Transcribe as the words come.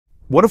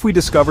What if we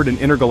discovered an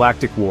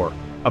intergalactic war,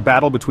 a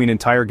battle between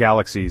entire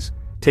galaxies,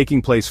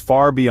 taking place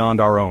far beyond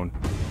our own?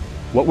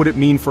 What would it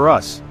mean for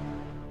us?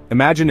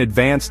 Imagine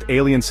advanced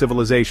alien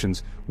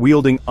civilizations,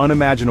 wielding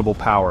unimaginable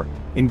power,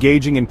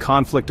 engaging in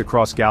conflict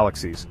across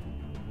galaxies.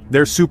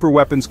 Their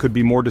superweapons could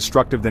be more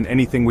destructive than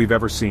anything we've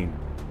ever seen,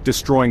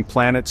 destroying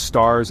planets,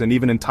 stars, and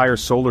even entire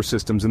solar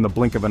systems in the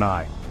blink of an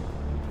eye.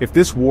 If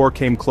this war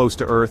came close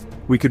to Earth,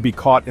 we could be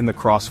caught in the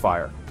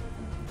crossfire.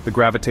 The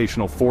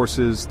gravitational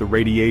forces, the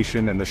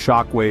radiation, and the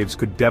shock waves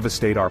could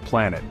devastate our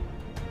planet.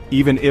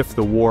 Even if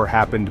the war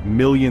happened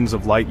millions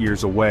of light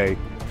years away,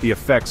 the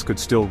effects could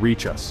still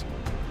reach us.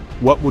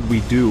 What would we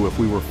do if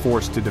we were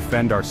forced to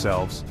defend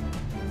ourselves?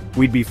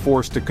 We'd be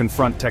forced to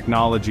confront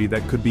technology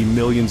that could be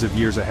millions of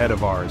years ahead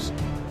of ours,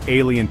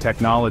 alien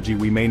technology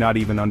we may not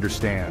even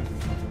understand.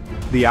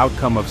 The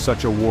outcome of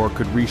such a war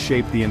could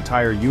reshape the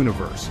entire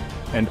universe,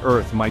 and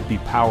Earth might be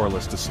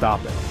powerless to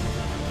stop it.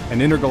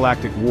 An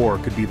intergalactic war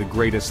could be the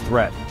greatest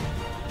threat,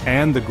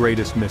 and the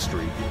greatest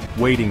mystery,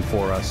 waiting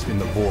for us in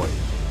the void.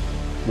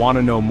 Want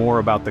to know more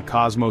about the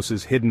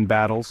cosmos's hidden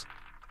battles?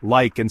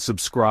 Like and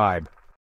subscribe.